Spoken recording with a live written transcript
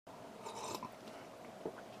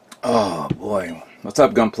Oh boy, what's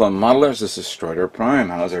up, Gunplum modelers? This is Strider Prime.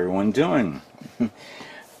 How's everyone doing?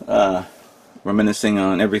 Reminiscing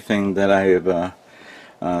on everything that I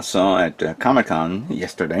have saw at Comic-Con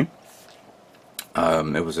yesterday.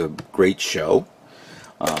 It was a great show.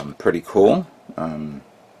 Pretty cool. Of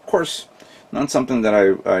course, not something that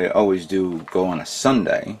I always do go on a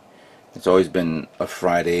Sunday. It's always been a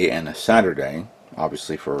Friday and a Saturday,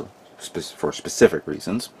 obviously for specific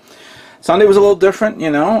reasons. Sunday was a little different,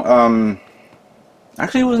 you know.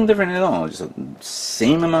 Actually, it wasn't different at all. Just the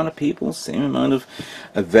same amount of people, same amount of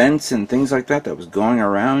events and things like that was going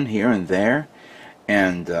around here and there.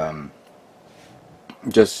 And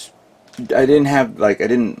just, I didn't have, like,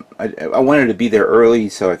 I wanted to be there early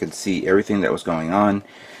so I could see everything that was going on.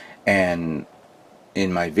 And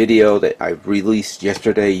in my video that I released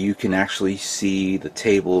yesterday, you can actually see the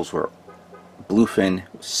tables where Bluefin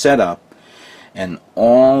was set up. And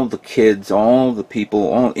all the kids, all the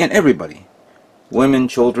people, and everybody, women,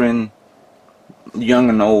 children, young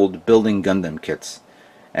and old, building Gundam kits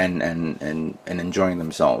and enjoying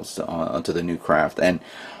themselves to the new craft. And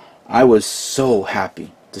I was so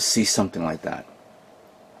happy to see something like that.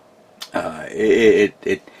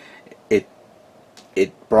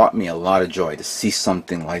 It brought me a lot of joy to see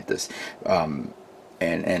something like this, and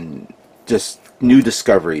just new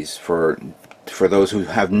discoveries for those who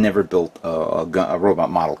have never built a robot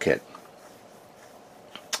model kit.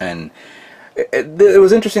 And it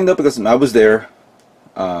was interesting though, because I was there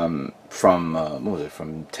from what was it,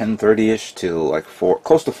 from 10:30ish till like 4,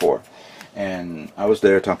 close to 4, and I was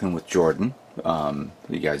there talking with Jordan.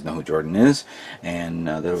 You guys know who Jordan is, and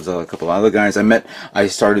there was a couple other guys I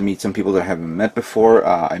started to meet some people that I haven't met before.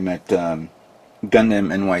 I met Gundam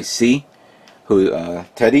NYCC, who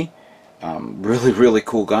Teddy. Really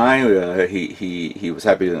cool guy. He was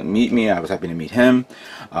happy to meet me. I was happy to meet him.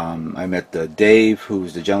 I met Dave,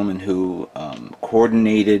 who's the gentleman who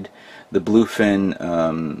coordinated the Bluefin,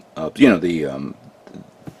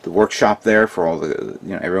 the workshop there for all the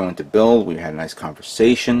everyone to build. We had a nice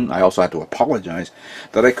conversation. I also had to apologize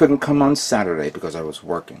that I couldn't come on Saturday because I was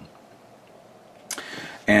working.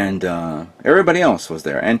 And everybody else was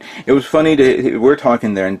there, and it was funny we're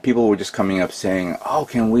talking there, and people were just coming up saying, "Oh,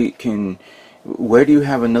 where do you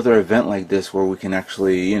have another event like this where we can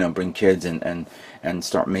actually, bring kids and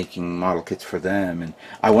start making model kits for them?" And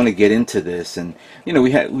I want to get into this, and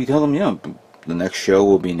we told them, the next show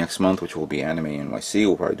will be next month, which will be Anime NYC.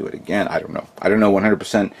 We'll probably do it again. I don't know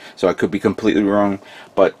 100%, so I could be completely wrong,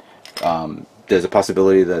 but there's a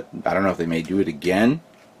possibility that I don't know if they may do it again.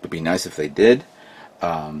 It'd be nice if they did.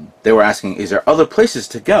 They were asking, is there other places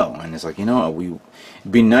to go? And it's like, it'd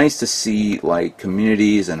be nice to see like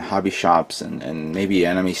communities and hobby shops and maybe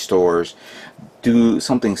anime stores do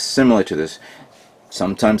something similar to this.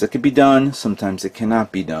 Sometimes it could be done, sometimes it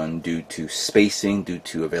cannot be done due to spacing, due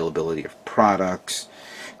to availability of products.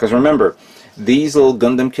 Because remember, these little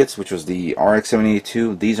Gundam kits, which was the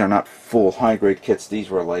RX-78-2, these are not full high-grade kits. These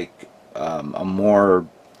were like a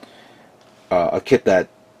kit that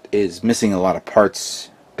is missing a lot of parts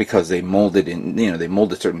because they molded they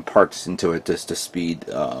molded certain parts into it just to speed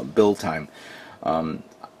build time.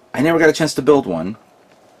 I never got a chance to build one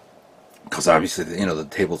because obviously the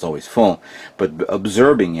table's always full, but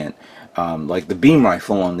observing it, like the beam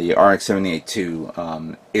rifle on the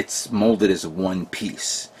RX-78-2, it's molded as one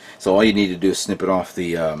piece, so all you need to do is snip it off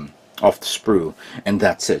the sprue, and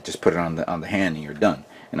that's it. Just put it on the hand and you're done.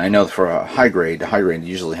 And I know for a high grade, the high grade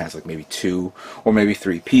usually has like maybe 2 or maybe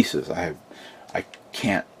 3 pieces. I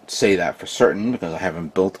can't say that for certain because I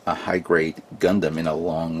haven't built a high grade Gundam in a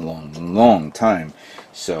long time.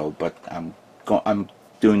 So, but I'm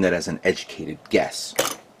doing that as an educated guess.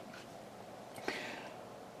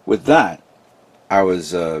 With that, I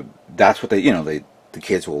was that's what the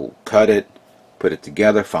kids will cut it, put it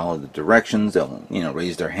together, follow the directions. They'll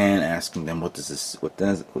raise their hand, asking them what this is, what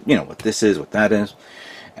that is.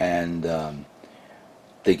 And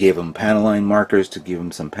they gave them panel line markers to give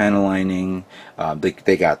them some panel lining.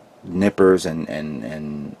 They got nippers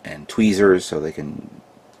and tweezers so they can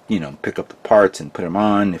pick up the parts and put them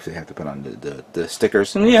on if they have to put on the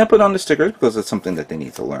stickers. And yeah, put on the stickers because it's something that they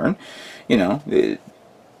need to learn.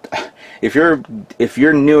 If you're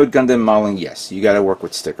new at Gundam modeling, yes, you got to work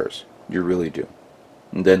with stickers. You really do.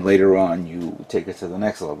 And then later on, you take it to the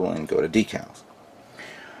next level and go to decals.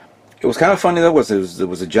 It was kind of funny though. There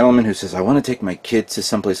was a gentleman who says, "I want to take my kids to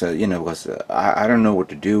someplace because I don't know what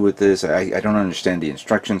to do with this. I don't understand the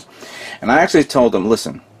instructions." And I actually told him,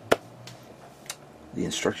 "Listen, the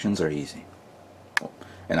instructions are easy."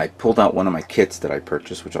 And I pulled out one of my kits that I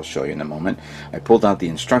purchased, which I'll show you in a moment. I pulled out the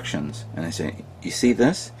instructions, and I say, "You see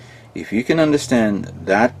this? If you can understand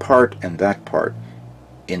that part and that part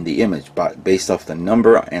in the image, but based off the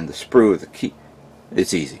number and the sprue of the key,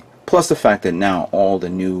 it's easy. Plus the fact that now all the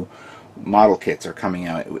new model kits are coming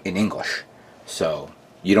out in English, so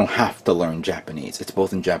you don't have to learn Japanese. It's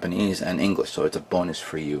both in Japanese and English, so it's a bonus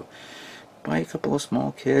for you. Buy a couple of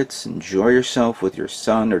small kits, enjoy yourself with your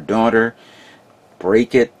son or daughter,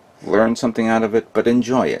 break it, learn something out of it, but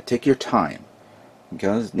enjoy it. Take your time,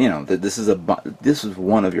 because you know this is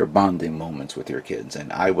one of your bonding moments with your kids,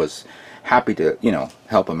 and I was happy to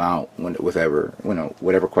help them out with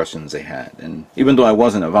whatever questions they had. And even though I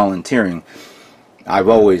wasn't volunteering, I've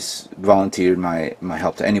always volunteered my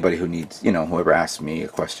help to anybody who needs, whoever asks me a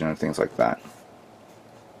question or things like that.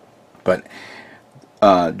 But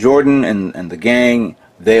Jordan and the gang,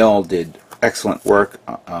 they all did excellent work,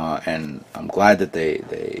 and I'm glad that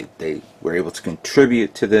they were able to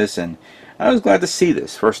contribute to this, and I was glad to see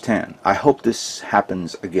this firsthand. I hope this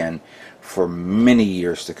happens again for many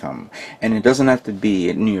years to come, and it doesn't have to be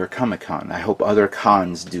at New York Comic Con. I hope other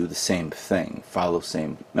cons do the same thing, follow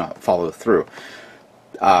through.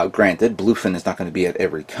 Granted, Bluefin is not going to be at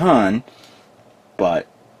every con, but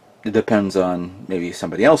it depends on maybe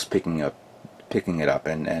somebody else picking it up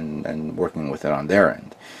and working with it on their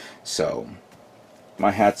end. So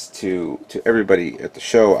my hats to everybody at the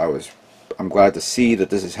show. I'm glad to see that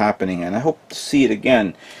this is happening, and I hope to see it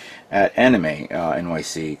again at Anime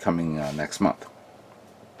NYC coming next month.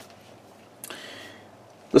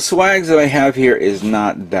 The swags that I have here is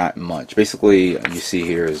not that much. Basically, you see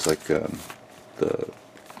here is like the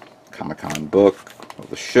Comic-Con book of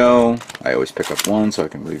the show. I always pick up one so I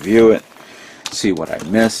can review it, see what I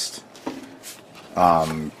missed.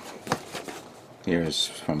 Here's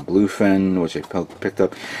from Bluefin, which I picked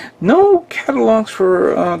up. No catalogs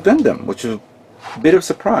for Gundam, which is a bit of a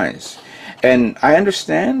surprise. And I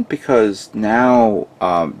understand, because now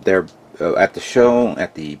they're at the show,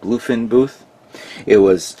 at the Bluefin booth. It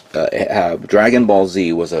was Dragon Ball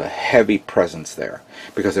Z was a heavy presence there,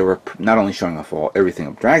 because they were not only showing off everything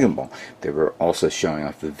of Dragon Ball, they were also showing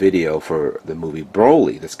off the video for the movie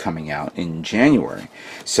Broly that's coming out in January.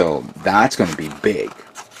 So that's going to be big.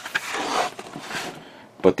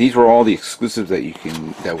 But these were all the exclusives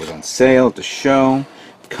that was on sale at the show.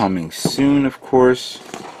 Coming soon, of course,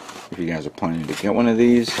 if you guys are planning to get one of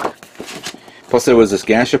these. Plus there was this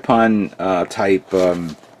Gashapon type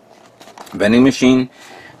vending machine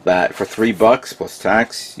that for $3 plus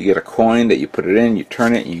tax, you get a coin that you put it in, you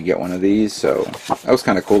turn it, and you get one of these. So that was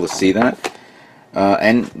kind of cool to see that.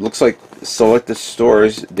 And looks like selected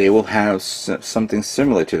stores, they will have something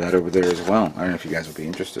similar to that over there as well. I don't know if you guys would be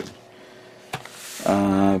interested.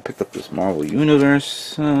 Picked up this Marvel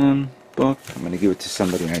Universe book. I'm going to give it to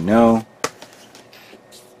somebody I know.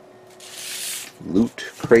 Loot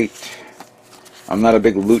Crate. I'm not a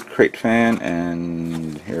big Loot Crate fan,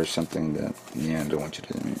 and here's something that, I don't want you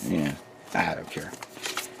to, I don't care.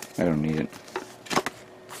 I don't need it.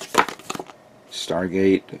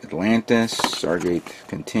 Stargate Atlantis,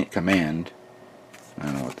 Stargate Command. I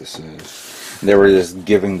don't know what this is. They were just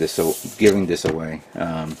giving this away.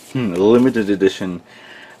 A limited edition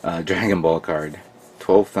Dragon Ball card,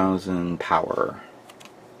 12,000 power.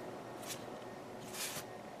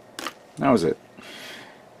 That was it.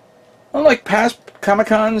 Unlike past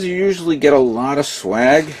Comic-Cons, you usually get a lot of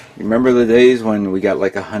swag. You remember the days when we got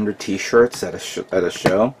like 100 T-shirts at a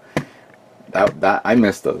show? That I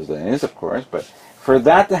miss those days, of course. But for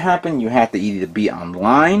that to happen, you had to either be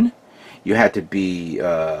online, you had to be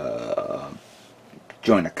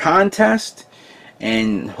join a contest,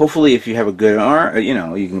 and hopefully, if you have a good arm,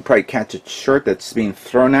 you can probably catch a shirt that's being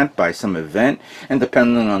thrown at by some event. And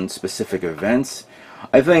depending on specific events,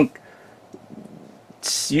 I think.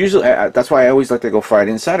 Usually, that's why I always like to go Friday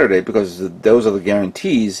and Saturday, because those are the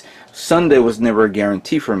guarantees. Sunday was never a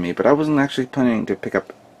guarantee for me, but I wasn't actually planning to pick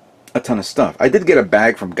up a ton of stuff. I did get a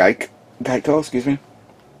bag from Geico, excuse me,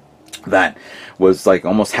 that was like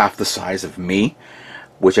almost half the size of me,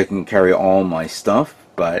 which I can carry all my stuff.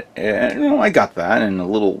 But I got that, and a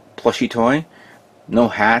little plushie toy. No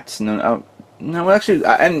hats, no. Actually,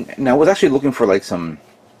 and I was actually looking for like some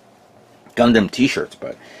Gundam T-shirts,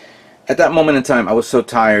 but. At that moment in time, I was so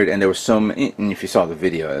tired, and there was so many, and if you saw the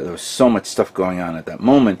video, there was so much stuff going on at that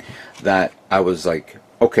moment that I was like,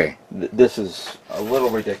 okay, this is a little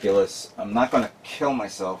ridiculous. I'm not going to kill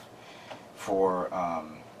myself for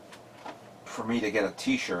me to get a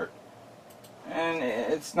T-shirt, and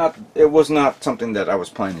it was not something that I was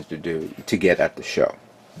planning to get at the show.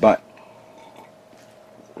 But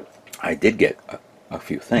I did get a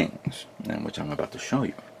few things, which I'm about to show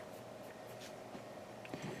you.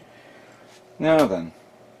 Now then,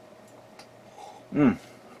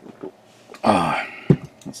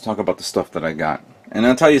 Let's talk about the stuff that I got. And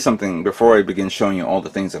I'll tell you something before I begin showing you all the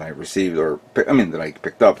things that I received, or that I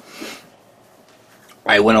picked up.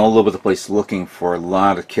 I went all over the place looking for a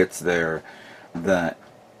lot of kits there that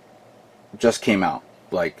just came out,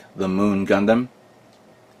 like the Moon Gundam,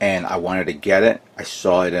 and I wanted to get it. I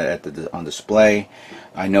saw it on display.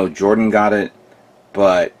 I know Jordan got it,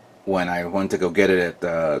 but when I went to go get it at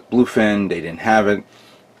Bluefin, they didn't have it.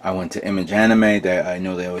 I went to Image Anime. I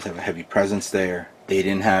know they always have a heavy presence there. They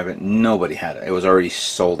didn't have it. Nobody had it. It was already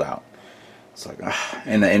sold out. It's like,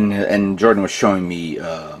 and Jordan was showing me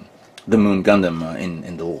the Moon Gundam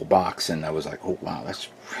in the little box, and I was like, oh wow, that's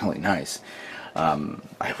really nice.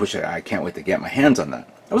 I can't wait to get my hands on that.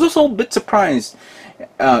 I was also a bit surprised,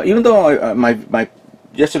 even though my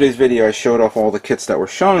yesterday's video I showed off all the kits that were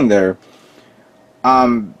shown there.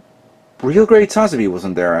 Real Grade Sazabi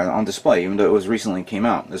wasn't there on display, even though it was recently came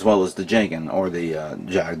out, as well as the Jagan or the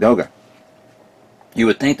Jagdoga. You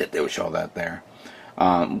would think that they would show that there.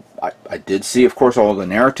 I did see, of course, all the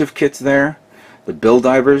narrative kits there, the Bill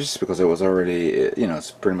Divers, because it was already,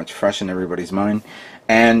 it's pretty much fresh in everybody's mind,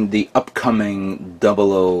 and the upcoming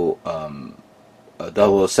 007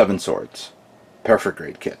 Swords Perfect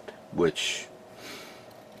Grade kit, which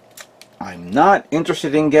I'm not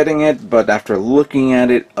interested in getting it, but after looking at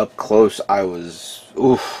it up close, I was,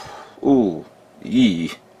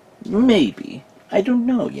 maybe. I don't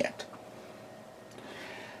know yet.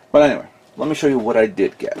 But anyway, let me show you what I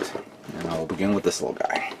did get. And I'll begin with this little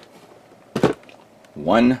guy.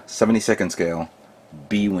 1/72nd scale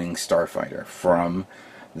B-Wing Starfighter from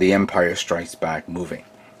the Empire Strikes Back movie.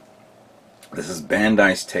 This is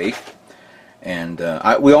Bandai's take. And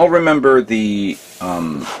we all remember the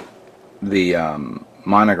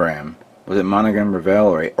monogram. Was it Monogram Revel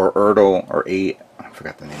or Erdl or I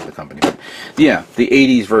forgot the name of the company. But yeah, the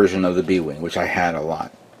 80s version of the B-Wing, which I had a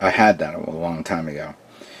lot. I had that a long time ago.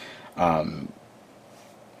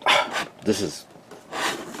 This is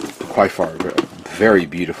quite far a very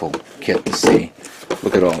beautiful kit to see.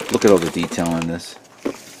 Look at all the detail on this.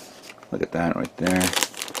 Look at that right there.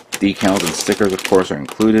 Decals and stickers, of course, are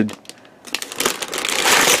included.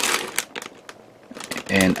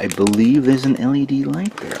 And I believe there's an LED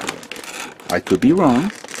light there. I could be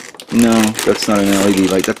wrong. No, that's not an LED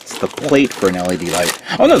light. That's the plate for an LED light.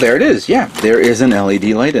 Oh no, there it is. Yeah, there is an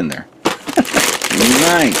LED light in there.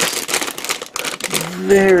 Nice.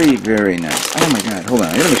 Very, very nice. Oh my god, hold on.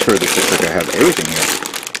 I gotta make sure this looks like I have everything here.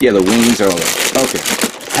 Yeah, the wings are all there. Okay.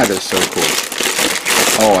 That is so cool.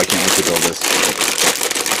 Oh, I can't wait to build this.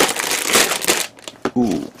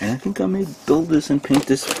 Ooh, and I think I may build this and paint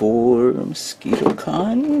this for Mosquito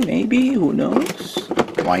Con, maybe? Who knows?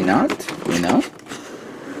 Why not?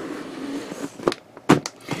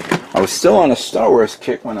 I was still on a Star Wars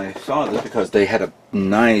kick when I saw this because they had a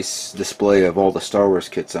nice display of all the Star Wars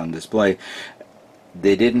kits on display.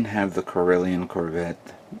 They didn't have the Corellian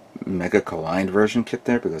Corvette Mega Collide version kit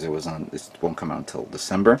there because it won't come out until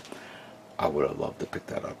December. I would have loved to pick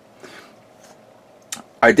that up.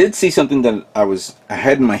 I did see something that I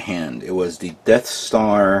had in my hand. It was the Death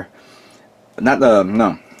Star,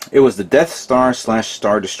 it was the Death Star /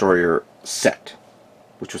 Star Destroyer set,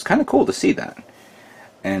 which was kind of cool to see that.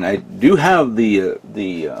 And I do have the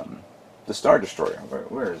Star Destroyer.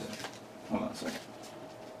 Where is it? Hold on a second.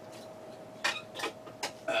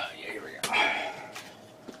 Yeah, here we go.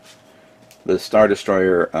 The Star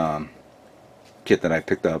Destroyer kit that I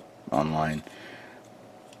picked up online.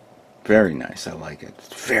 Very nice. I like it.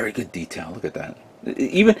 Very good detail. Look at that.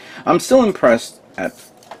 Even I'm still impressed at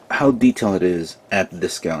how detailed it is at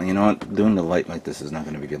this scale. You know what? Doing the light like this is not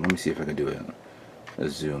going to be good. Let me see if I can do a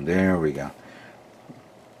zoom. There we go.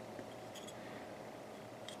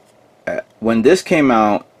 When this came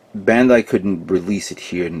out, Bandai couldn't release it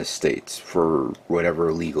here in the States for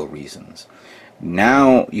whatever legal reasons.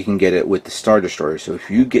 Now you can get it with the Star Destroyer, so if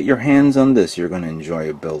you get your hands on this, you're going to enjoy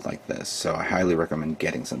a build like this. So I highly recommend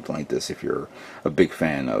getting something like this if you're a big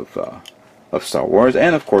fan of Star Wars,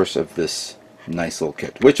 and of course of this nice little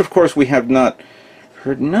kit. Which of course we have not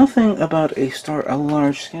heard nothing about a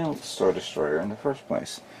large-scale Star Destroyer in the first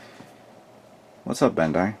place. What's up,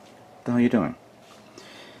 Bandai? What the hell are you doing?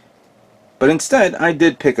 But instead, I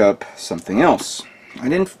did pick up something else.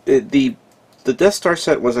 The Death Star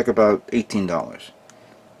set was like about $18.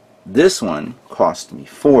 This one cost me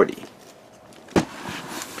 $40.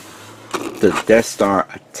 The Death Star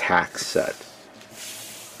Attack set.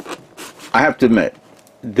 I have to admit,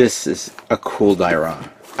 this is a cool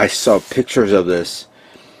diorama. I saw pictures of this,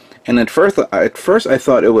 and at first I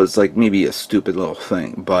thought it was like maybe a stupid little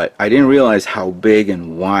thing, but I didn't realize how big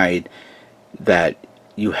and wide that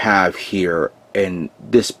you have here and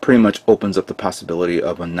this pretty much opens up the possibility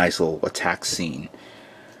of a nice little attack scene.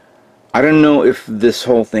 I don't know if this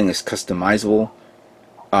whole thing is customizable,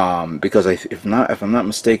 because if I'm not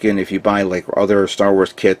mistaken, if you buy like other Star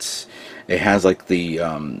Wars kits, it has like the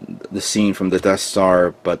scene from the Death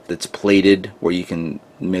Star, but it's plated where you can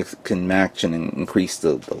match and increase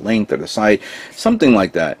the length or the height, something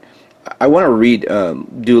like that. I want to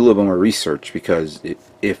do a little bit more research, because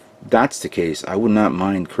if that's the case, I would not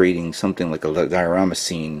mind creating something like a diorama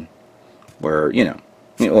scene where,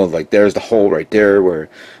 like there's the hole right there where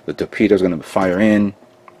the torpedo's going to fire in.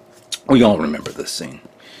 We all remember this scene.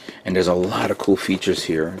 And there's a lot of cool features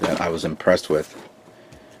here that I was impressed with.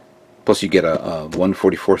 Plus you get a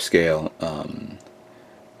 1/44 scale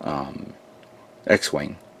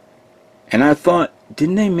X-Wing. And I thought,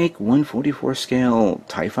 didn't they make 1/44 scale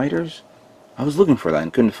TIE fighters? I was looking for that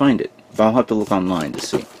and couldn't find it. But I'll have to look online to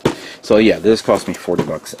see. So yeah, this cost me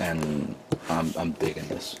 $40, and I'm digging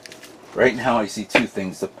this. Right now I see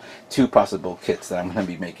two possible kits that I'm going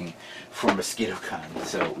to be making for MosquitoCon.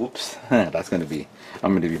 So, oops, I'm going to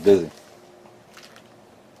be busy.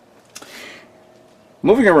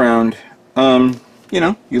 Moving around,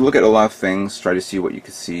 you look at a lot of things, try to see what you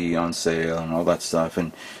could see on sale and all that stuff,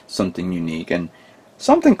 and something unique. And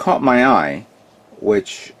something caught my eye,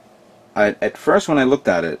 which at first when I looked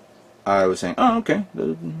at it, I was saying, oh, okay,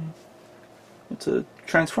 it's a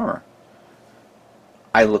Transformer.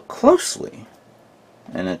 I look closely,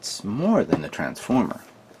 and it's more than a Transformer.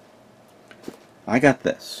 I got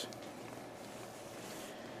this.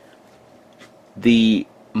 The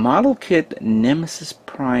model kit Nemesis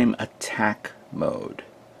Prime Attack Mode.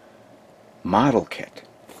 Model kit.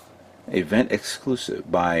 Event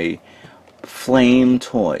exclusive by Flame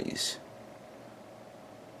Toys.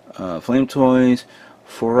 Flame Toys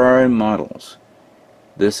Ferrari models.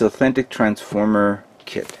 This authentic Transformer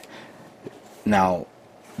kit. Now,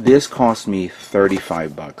 this cost me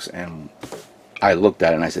 $35, and I looked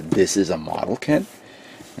at it and I said, this is a model kit?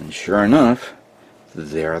 And sure enough,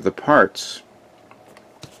 there are the parts.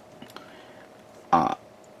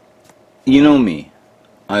 You know me.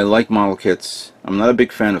 I like model kits. I'm not a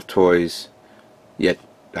big fan of toys, yet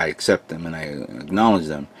I accept them and I acknowledge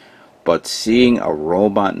them. But seeing a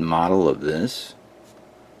robot model of this,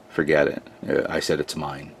 forget it. I said it's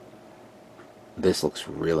mine. This looks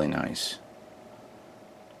really nice.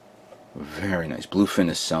 Very nice. Bluefin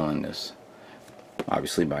is selling this.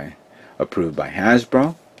 Obviously approved by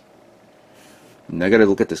Hasbro. And I gotta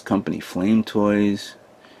look at this company, Flame Toys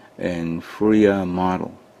and Furia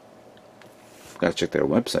Model. Gotta check their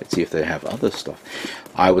website, see if they have other stuff.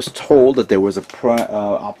 I was told that there was a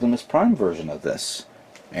Optimus Prime version of this,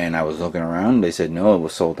 and I was looking around. They said no, it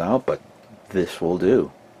was sold out, but this will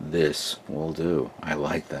do. This will do. I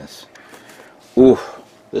like this. Ooh,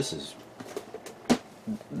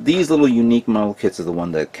 these little unique model kits are the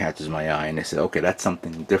one that catches my eye, and they said, okay, that's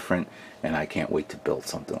something different, and I can't wait to build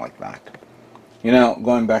something like that.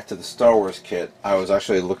 Going back to the Star Wars kit, I was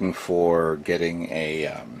actually looking for getting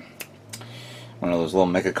a one of those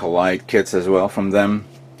little Mecha Collide kits as well from them.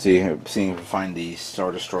 Seeing if I find the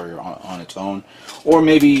Star Destroyer on its own, or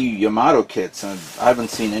maybe Yamato kits. I haven't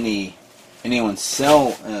seen anyone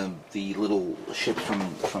sell the little ships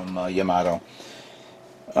from Yamato.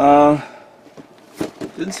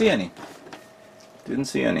 Didn't see any.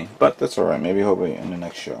 But that's alright. Maybe hopefully in the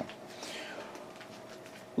next show.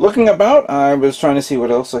 Looking about, I was trying to see what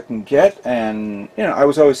else I can get, and I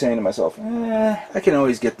was always saying to myself, I can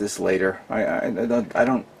always get this later. I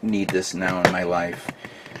don't need this now in my life,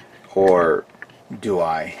 or do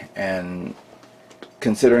I? And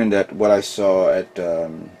considering that what I saw at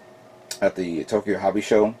the Tokyo Hobby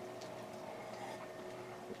Show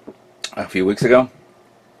a few weeks ago,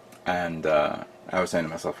 and I was saying to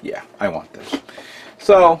myself, yeah, I want this.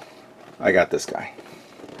 So I got this guy.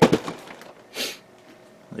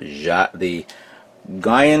 The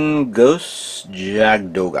Gaian Ghost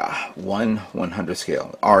Jagdoga 1/100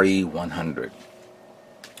 scale, RE100.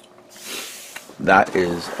 That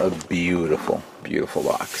is a beautiful, beautiful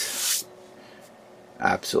box.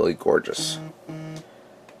 Absolutely gorgeous.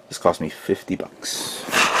 This cost me $50.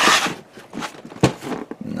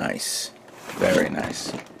 Nice. Very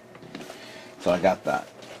nice. So I got that.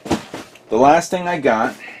 The last thing I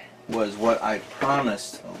got was what I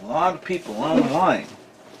promised a lot of people online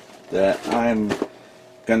that I'm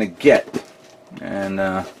gonna get, and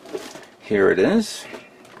here it is,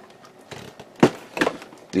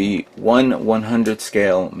 the 1/100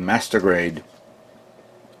 scale master grade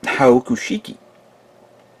Haokushiki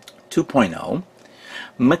 2.0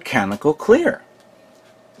 mechanical clear.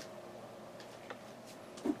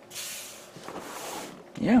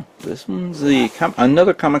 Yeah, this one's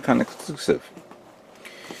another Comic-Con exclusive.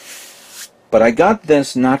 But I got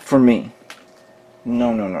this not for me.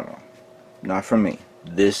 No, no, no, no. Not for me.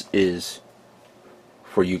 This is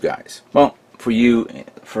for you guys. Well, for you,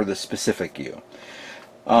 for the specific you.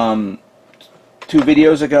 2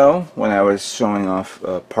 videos ago, when I was showing off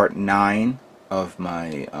part 9 of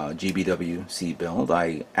my GBWC build,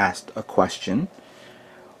 I asked a question.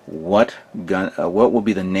 What will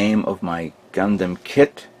be the name of my Gundam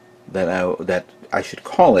kit that I should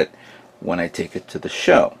call it when I take it to the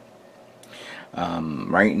show?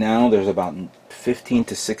 Right now there's about 15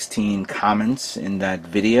 to 16 comments in that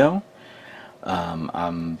video.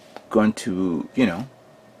 I'm going to,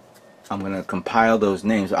 I'm going to compile those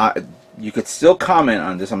names. You could still comment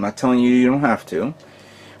on this. I'm not telling you don't have to.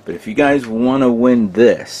 But if you guys want to win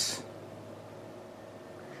this,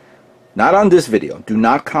 not on this video. Do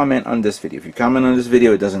not comment on this video. If you comment on this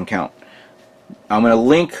video, it doesn't count. I'm going to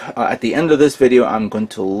link, at the end of this video, I'm going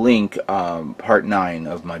to link part 9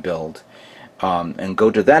 of my build. And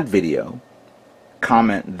go to that video,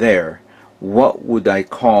 comment there, what would I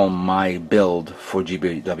call my build for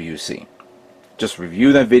GBWC? Just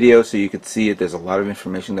review that video so you could see it. There's a lot of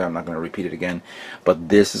information there. I'm not going to repeat it again. But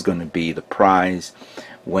this is going to be the prize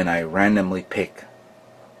when I randomly pick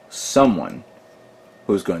someone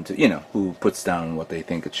who's going to, who puts down what they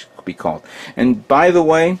think it should be called. And by the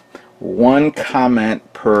way, 1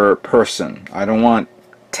 comment per person. I don't want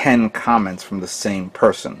 10 comments from the same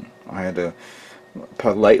person. I had to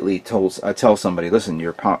politely tell somebody, listen,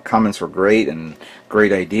 your comments were great and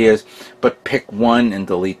great ideas, but pick 1 and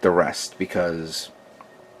delete the rest, because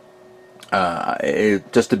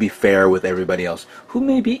just to be fair with everybody else who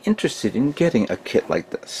may be interested in getting a kit like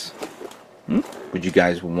this. Would you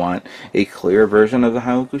guys want a clear version of the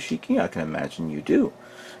Hakushiki? I can imagine you do.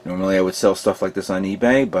 Normally I would sell stuff like this on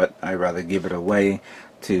eBay, but I'd rather give it away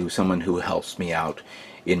to someone who helps me out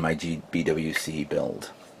in my GBWC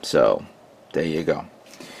build. So there you go.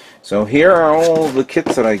 So here are all the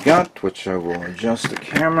kits that I got, which I will adjust the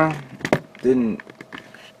camera. Didn't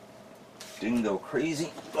go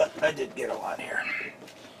crazy, but I did get a lot here.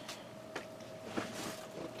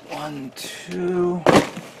 1, 2.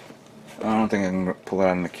 I don't think I can pull that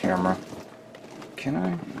on the camera. Can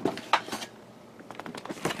I?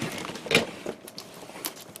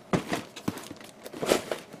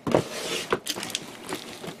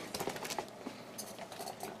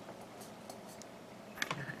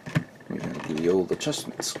 We gotta do the old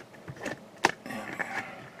adjustments.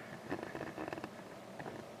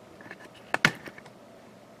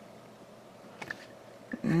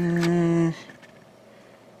 I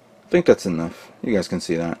think that's enough. You guys can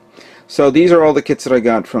see that. So these are all the kits that I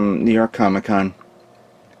got from New York Comic Con.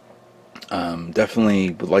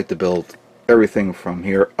 Definitely would like to build everything from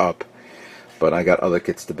here up, but I got other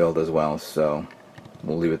kits to build as well, so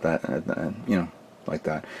we'll leave it that, like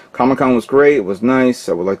that. Comic Con was great. It was nice.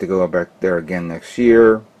 I would like to go back there again next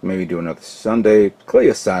year. Maybe do another Sunday. Clearly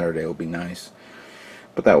a Saturday will be nice,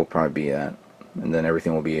 but that will probably be that. And then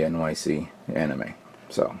everything will be NYCC anime.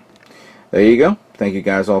 So there you go. Thank you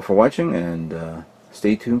guys all for watching, and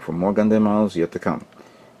stay tuned for more Gundam models yet to come.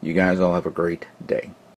 You guys all have a great day.